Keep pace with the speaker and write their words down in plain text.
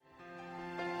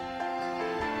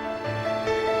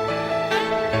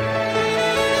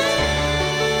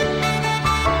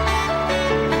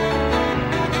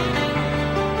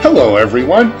Hello,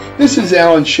 everyone. This is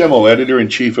Alan Schimmel,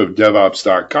 editor-in-chief of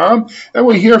DevOps.com, and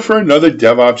we're here for another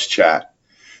DevOps chat.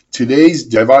 Today's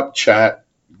DevOps chat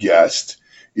guest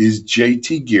is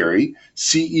JT Geary,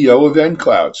 CEO of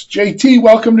nClouds. JT,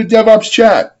 welcome to DevOps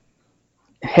chat.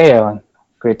 Hey, Alan.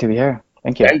 Great to be here.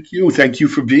 Thank you. Thank you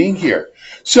for being here.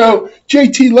 So,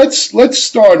 JT, let's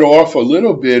start off a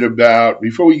little bit about,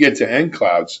 before we get to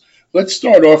nClouds, let's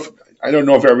start off. I don't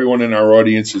know if everyone in our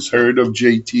audience has heard of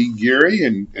JT Geary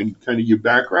and kind of your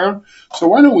background. So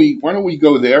why don't we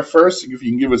go there first, if you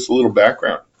can give us a little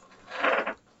background.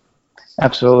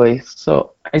 Absolutely.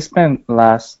 So I spent the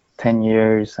last 10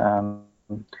 years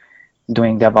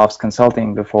doing DevOps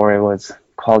consulting before it was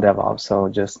called DevOps. So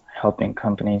just helping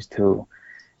companies to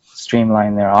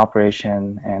streamline their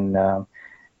operation and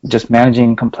just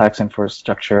managing complex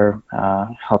infrastructure,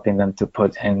 helping them to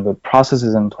put in good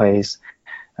processes in place.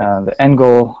 The end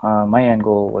goal, my end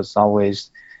goal was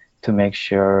always to make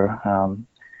sure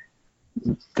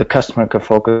the customer could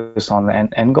focus on the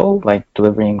end goal, like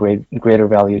delivering greater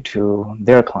value to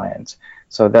their clients.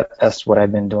 So that's what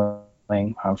I've been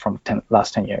doing from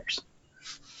last 10 years.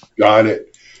 Got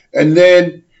it. And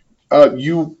then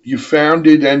you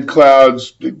founded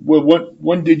nClouds. Well,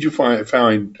 when did you found?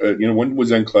 When was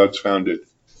nClouds founded?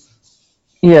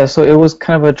 Yeah, so it was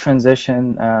kind of a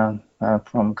transition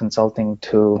from consulting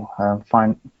to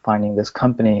finding this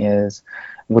company is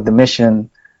with the mission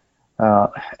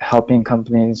helping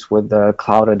companies with the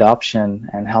cloud adoption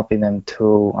and helping them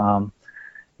to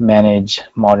manage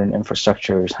modern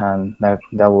infrastructures, and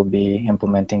that will be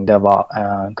implementing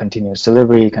DevOps, continuous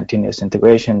delivery, continuous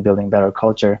integration, building better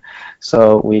culture.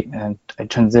 So I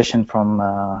transitioned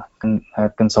from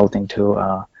consulting to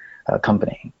a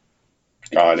company.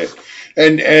 Got it.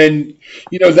 And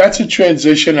that's a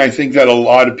transition I think that a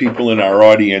lot of people in our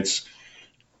audience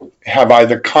have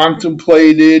either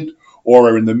contemplated or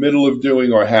are in the middle of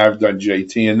doing or have done,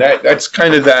 JT. And that's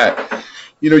kind of that,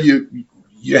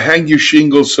 you hang your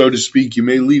shingles, so to speak. You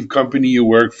may leave company you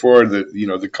work for,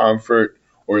 the comfort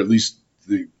or at least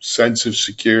the sense of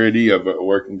security of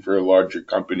working for a larger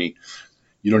company.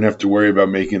 You don't have to worry about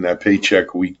making that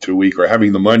paycheck week to week or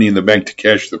having the money in the bank to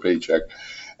cash the paycheck.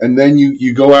 And then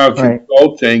you go out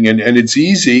consulting, and it's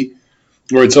easy,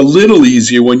 or it's a little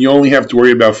easier when you only have to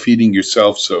worry about feeding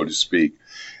yourself, so to speak.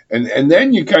 And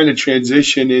then you kind of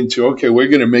transition into, okay, we're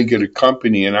going to make it a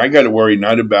company, and I got to worry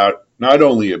not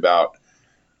only about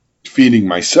feeding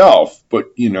myself,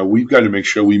 but we've got to make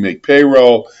sure we make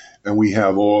payroll and we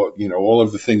have all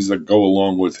of the things that go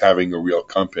along with having a real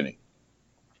company.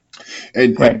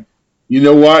 And you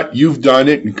know what? You've done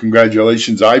it, and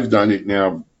congratulations. I've done it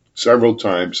now several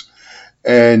times,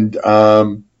 and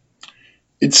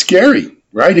it's scary,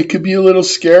 right? It could be a little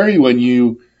scary when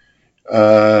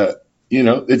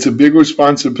it's a big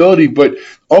responsibility, but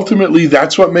ultimately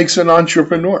that's what makes an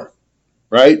entrepreneur,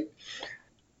 right?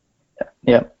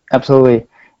 Yeah, absolutely.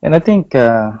 And I think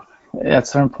at a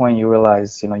certain point you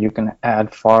realize, you can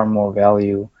add far more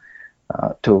value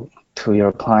to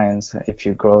your clients if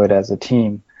you grow it as a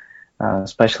team,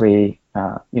 especially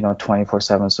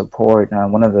 24/7 support.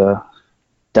 One of the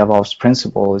DevOps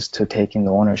principles is to taking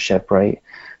the ownership, right?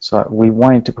 So we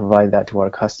wanted to provide that to our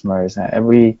customers.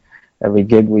 Every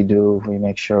gig we do, we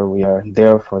make sure we are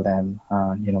there for them.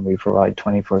 We provide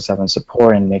 24/7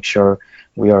 support and make sure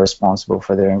we are responsible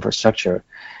for their infrastructure.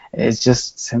 It's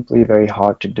just simply very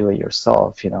hard to do it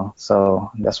yourself,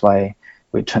 So that's why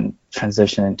we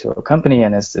transition into a company,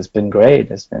 and it's been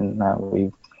great. It's been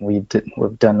we've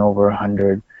done over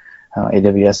 100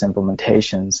 AWS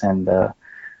implementations,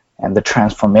 and the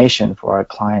transformation for our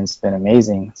clients has been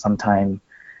amazing. Sometime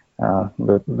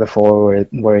before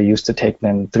where it used to take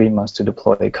them 3 months to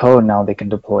deploy the code, now they can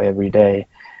deploy every day.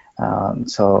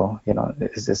 So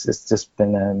it's just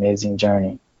been an amazing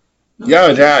journey. Yeah,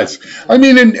 it has. I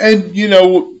mean, and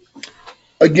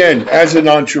again, as an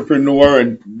entrepreneur,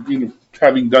 and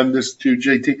having done this too,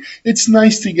 JT, it's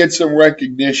nice to get some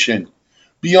recognition.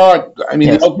 Beyond,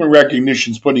 Yes. The ultimate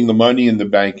recognition is putting the money in the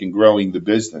bank and growing the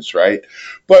business, right?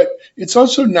 But it's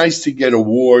also nice to get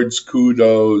awards,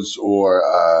 kudos, or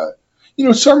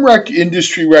some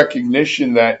industry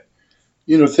recognition that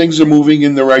things are moving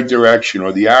in the right direction,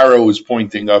 or the arrow is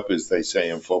pointing up, as they say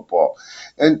in football.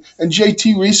 And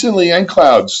JT, recently,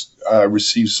 nClouds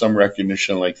received some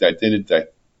recognition like that, didn't they?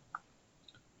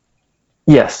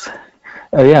 Yes.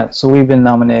 So we've been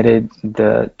nominated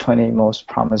the 20 most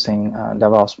promising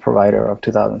DevOps provider of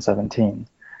 2017.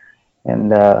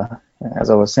 And as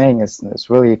I was saying, it's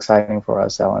really exciting for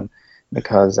us, Alan,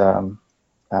 because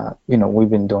we've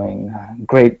been doing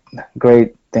great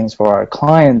things for our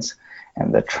clients,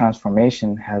 and the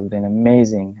transformation has been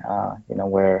amazing.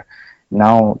 Where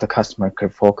now the customer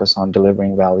could focus on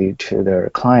delivering value to their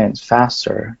clients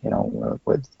faster.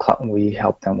 We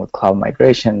help them with cloud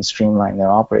migration, streamline their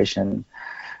operation.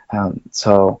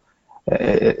 So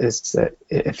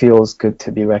it feels good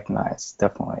to be recognized,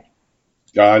 definitely.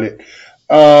 Got it.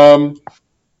 And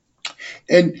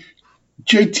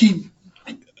JT,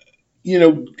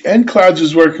 nClouds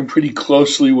is working pretty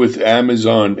closely with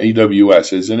Amazon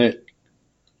AWS, isn't it?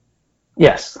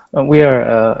 Yes, we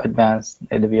are advanced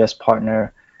AWS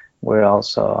partner. We're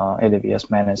also AWS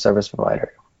managed service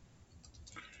provider.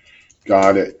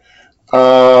 Got it.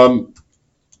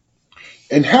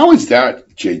 And how is that,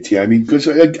 JT? I mean, because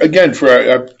again, for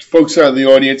our folks out in the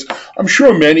audience, I'm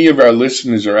sure many of our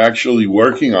listeners are actually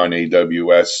working on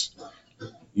AWS,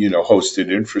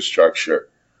 hosted infrastructure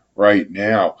right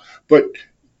now. But,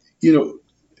 you know,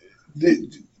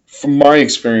 from my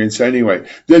experience anyway,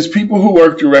 there's people who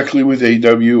work directly with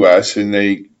AWS and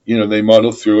they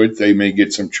muddle through it. They may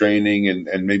get some training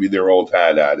and maybe they're old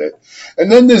hat at it. And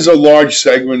then there's a large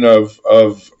segment of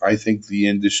I think the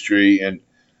industry and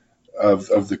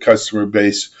of the customer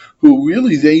base who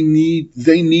really they need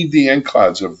the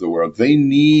nClouds of the world. They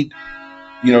need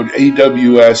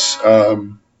AWS.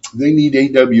 They need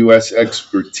AWS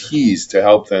expertise to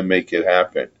help them make it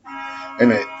happen.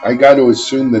 And I got to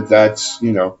assume that that's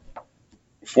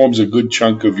forms a good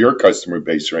chunk of your customer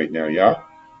base right now. Yeah.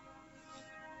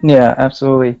 Yeah,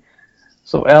 absolutely.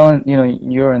 So Alan,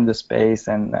 you're in the space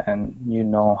and you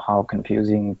know how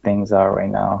confusing things are right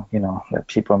now. That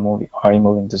people are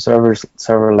moving to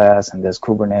serverless, and there's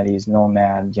Kubernetes,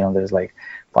 Nomad. There's like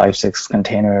 5, 6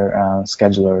 container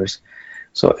schedulers.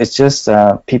 So it's just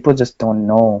people just don't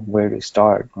know where to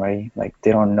start, right? Like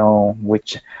they don't know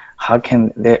how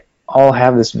can they all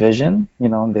have this vision? They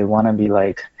want to be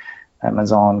like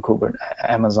Amazon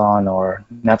or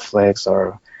Netflix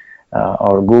or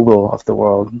Google of the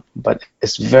world, but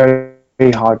it's very,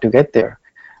 very hard to get there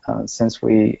since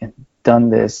we done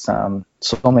this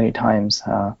so many times.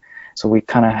 So we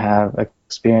kind of have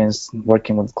experience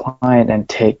working with the client and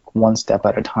take one step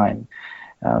at a time.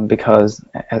 Because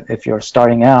if you're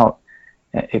starting out,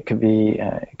 it could be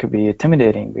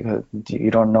intimidating because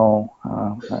you don't know.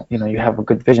 You have a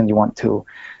good vision. You want to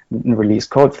release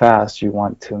code fast. You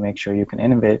want to make sure you can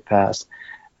innovate fast.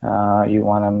 You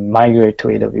want to migrate to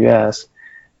AWS,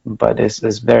 but it's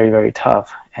very, very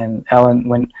tough. And Alan,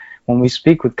 when we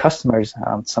speak with customers,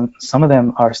 some of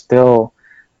them are still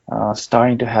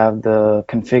starting to have the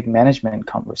config management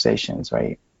conversations,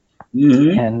 right?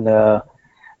 Mm-hmm.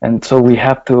 And so we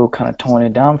have to kind of tone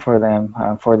it down for them.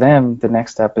 For them, the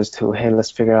next step is to, hey,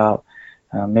 let's figure out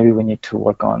maybe we need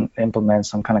to implement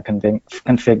some kind of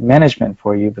config management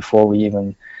for you before we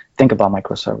even think about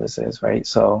microservices, right?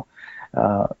 So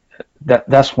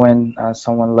that's when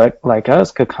someone like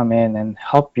us could come in and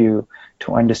help you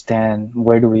to understand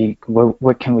where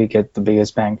can we get the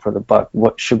biggest bang for the buck,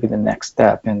 what should be the next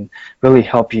step, and really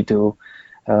help you to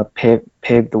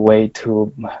pave the way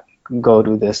to go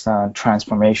to this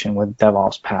transformation with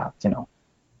DevOps path.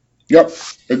 Yep.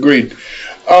 Agreed.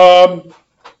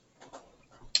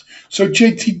 So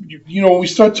JT, when we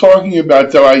start talking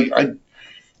about that, I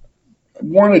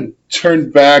want to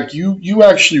turn back. You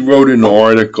actually wrote an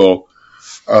article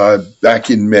back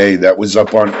in May that was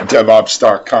up on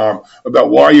DevOps.com about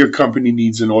why your company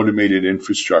needs an automated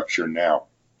infrastructure now.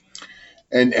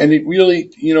 And it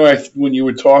really, when you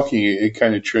were talking, it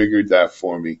kind of triggered that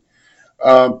for me.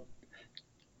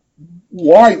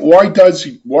 Why does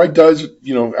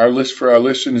for our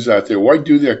listeners out there, why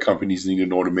do their companies need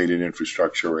an automated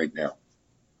infrastructure right now?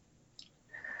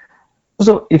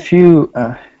 So if you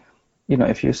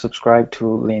if you subscribe to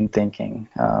lean thinking,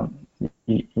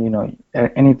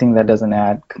 anything that doesn't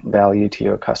add value to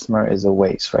your customer is a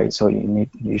waste, right? So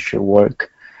you should work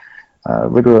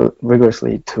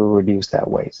rigorously to reduce that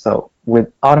waste. So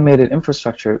with automated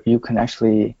infrastructure, you can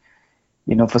actually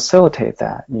facilitate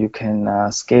that. You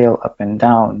can scale up and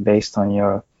down based on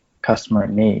your customer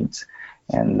needs,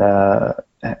 and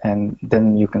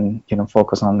then you can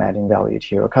focus on adding value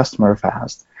to your customer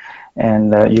fast.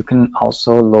 And you can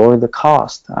also lower the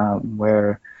cost,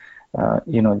 where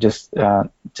just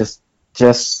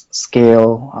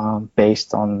scale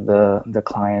based on the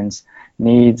client's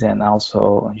needs, and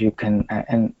also you can,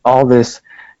 and all this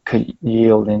could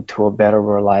yield into a better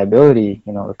reliability.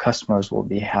 The customers will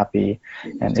be happy,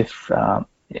 and if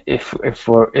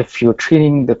you're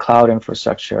treating the cloud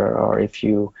infrastructure, or if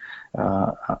you're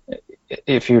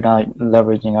not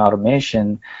leveraging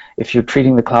automation, if you're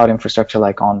treating the cloud infrastructure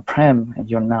like on-prem,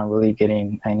 you're not really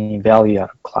getting any value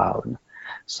out of cloud.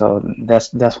 So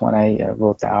that's when I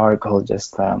wrote the article,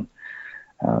 just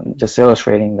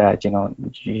illustrating that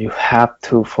you have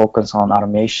to focus on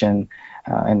automation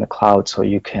in the cloud so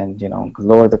you can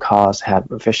lower the cost, have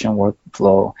efficient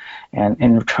workflow, and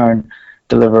in return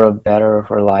deliver a better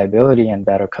reliability and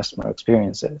better customer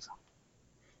experiences.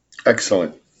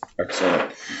 Excellent,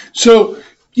 excellent. So,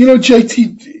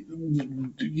 JT,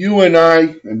 you and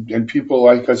I and people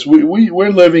like us,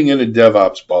 we're living in a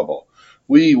DevOps bubble.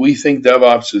 We think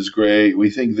DevOps is great. We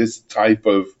think this type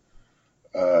of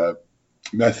uh,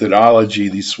 methodology,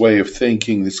 this way of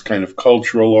thinking, this kind of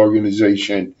cultural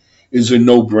organization is a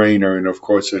no-brainer, and of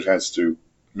course, it has to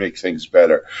make things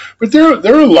better. But there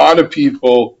are a lot of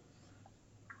people,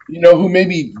 who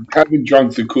maybe haven't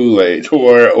drunk the Kool-Aid,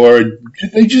 or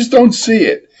they just don't see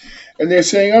it, and they're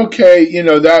saying, okay,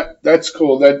 that's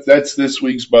cool. That's this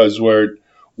week's buzzword.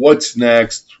 What's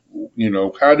next?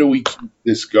 How do we keep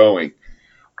this going?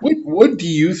 Where do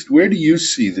you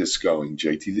see this going,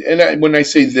 JT? And when I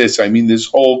say this, I mean this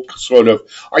whole sort of,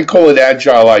 I call it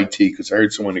agile IT because I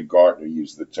heard someone at Gartner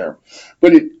use the term,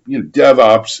 but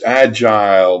DevOps,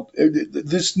 agile,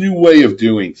 this new way of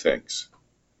doing things.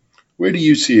 Where do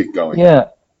you see it going? Yeah,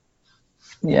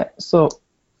 yeah. So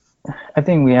I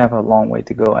think we have a long way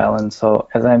to go, Alan. So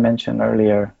as I mentioned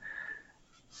earlier,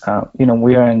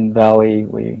 we are in Valley.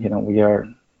 We are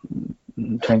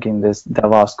drinking this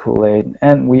DevOps Kool-Aid,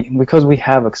 and because we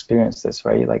have experienced this,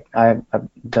 right? Like I've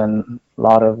done a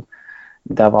lot of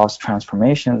DevOps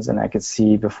transformations, and I could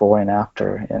see before and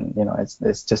after, and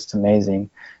it's just amazing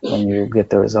when you get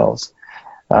the results.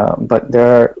 But there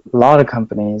are a lot of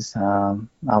companies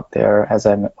out there, as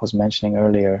I was mentioning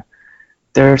earlier,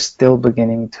 they're still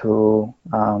beginning to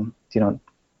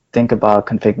think about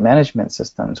config management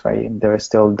systems, right? They're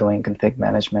still doing config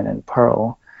management in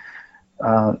Perl.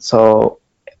 So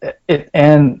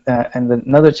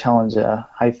another challenge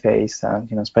I face,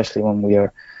 especially when we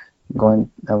are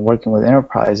working with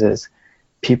enterprises,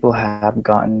 people have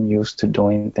gotten used to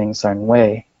doing things a certain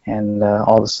way, and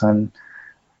all of a sudden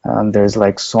there's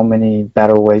like so many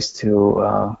better ways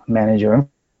to manage your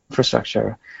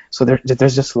infrastructure. So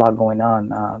there's just a lot going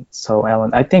on. So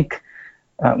Alan, I think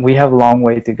we have a long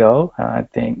way to go. I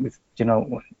think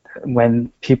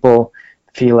when people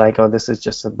feel like, oh, this is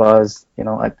just a buzz,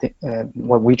 I think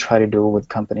what we try to do with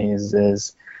companies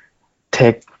is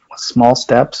take small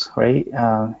steps, right?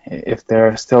 If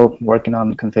they're still working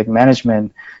on config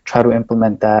management, try to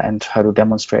implement that and try to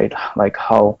demonstrate like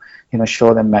how,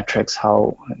 show them metrics,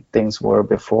 how things were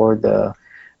before the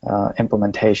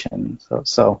implementation.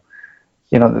 So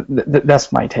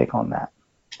that's my take on that.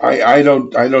 I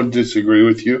don't disagree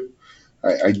with you.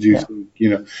 I do think,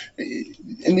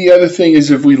 and the other thing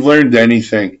is, if we learned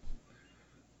anything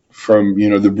from,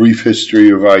 the brief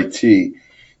history of IT,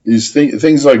 is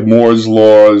things like Moore's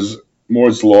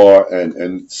law,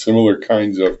 and similar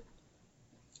kinds of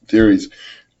theories.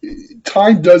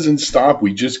 Time doesn't stop.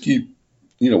 We just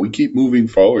we keep moving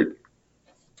forward,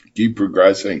 keep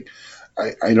progressing.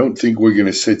 I don't think we're going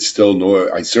to sit still,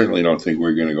 nor I certainly don't think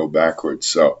we're going to go backwards.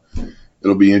 So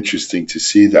it'll be interesting to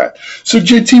see that. So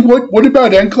JT, what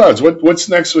about nClouds? What's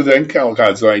next with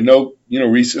nClouds? I know,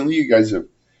 recently you guys have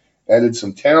added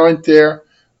some talent there.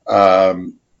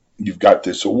 You've got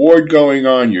this award going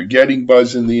on. You're getting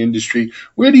buzz in the industry.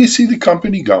 Where do you see the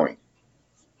company going?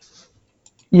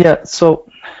 Yeah, so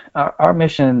our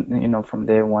mission, from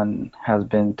day one has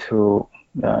been to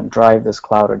drive this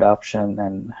cloud adoption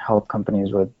and help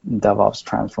companies with DevOps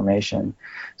transformation.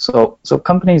 So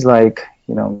companies like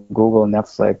Google,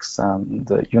 Netflix,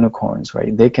 the unicorns,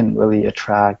 right? They can really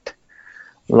attract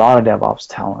a lot of DevOps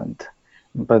talent,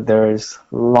 but there's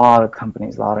a lot of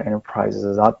companies, a lot of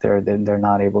enterprises out there that they're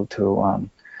not able to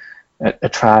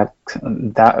attract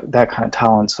that kind of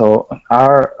talent. So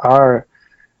our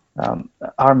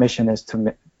mission is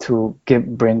to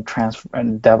bring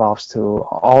DevOps to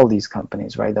all these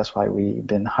companies, right? That's why we've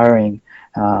been hiring,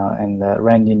 and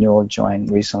Randy Newell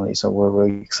joined recently, so we're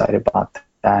really excited about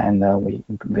that, and we've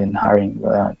been hiring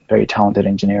very talented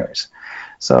engineers.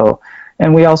 So,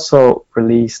 and we also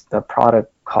released a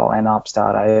product called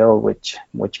NOps.io, which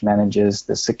manages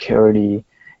the security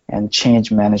and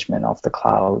change management of the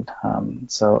cloud.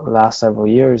 So the last several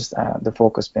years, the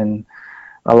focus has been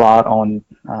a lot on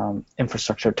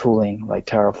infrastructure tooling like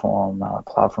Terraform,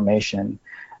 CloudFormation.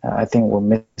 I think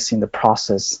we're missing the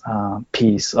process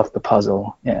piece of the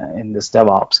puzzle in this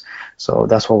DevOps. So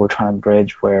that's what we're trying to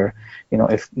bridge, where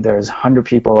if there's 100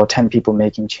 people or 10 people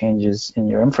making changes in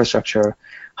your infrastructure,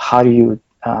 how do you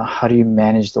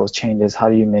manage those changes? How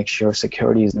do you make sure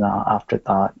security is not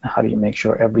afterthought? How do you make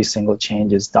sure every single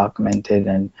change is documented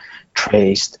and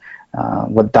traced?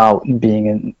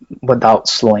 without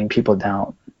slowing people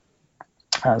down.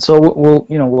 So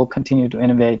we'll continue to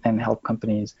innovate and help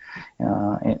companies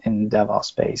in DevOps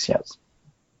space. Yes.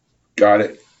 Got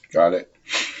it.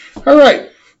 All right.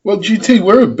 Well, GT,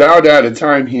 we're about out of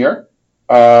time here.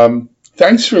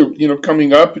 Thanks for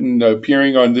coming up and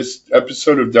appearing on this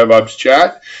episode of DevOps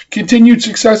Chat. Continued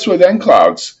success with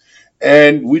nClouds,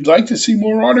 and we'd like to see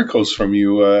more articles from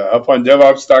you up on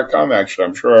DevOps.com. Actually,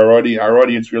 I'm sure our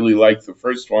audience really liked the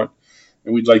first one,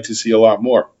 and we'd like to see a lot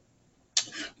more.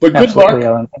 But good Absolutely,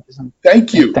 luck. Alan.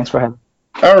 Thank you. Thanks for having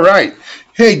me. All right.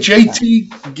 Hey,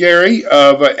 JT Gary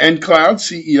of nCloud,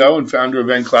 CEO and founder of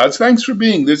nClouds. Thanks for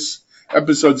being this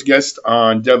episode's guest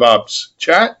on DevOps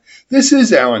Chat. This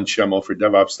is Alan Schemmel for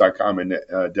DevOps.com and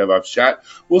DevOps Chat.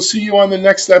 We'll see you on the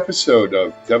next episode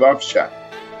of DevOps Chat.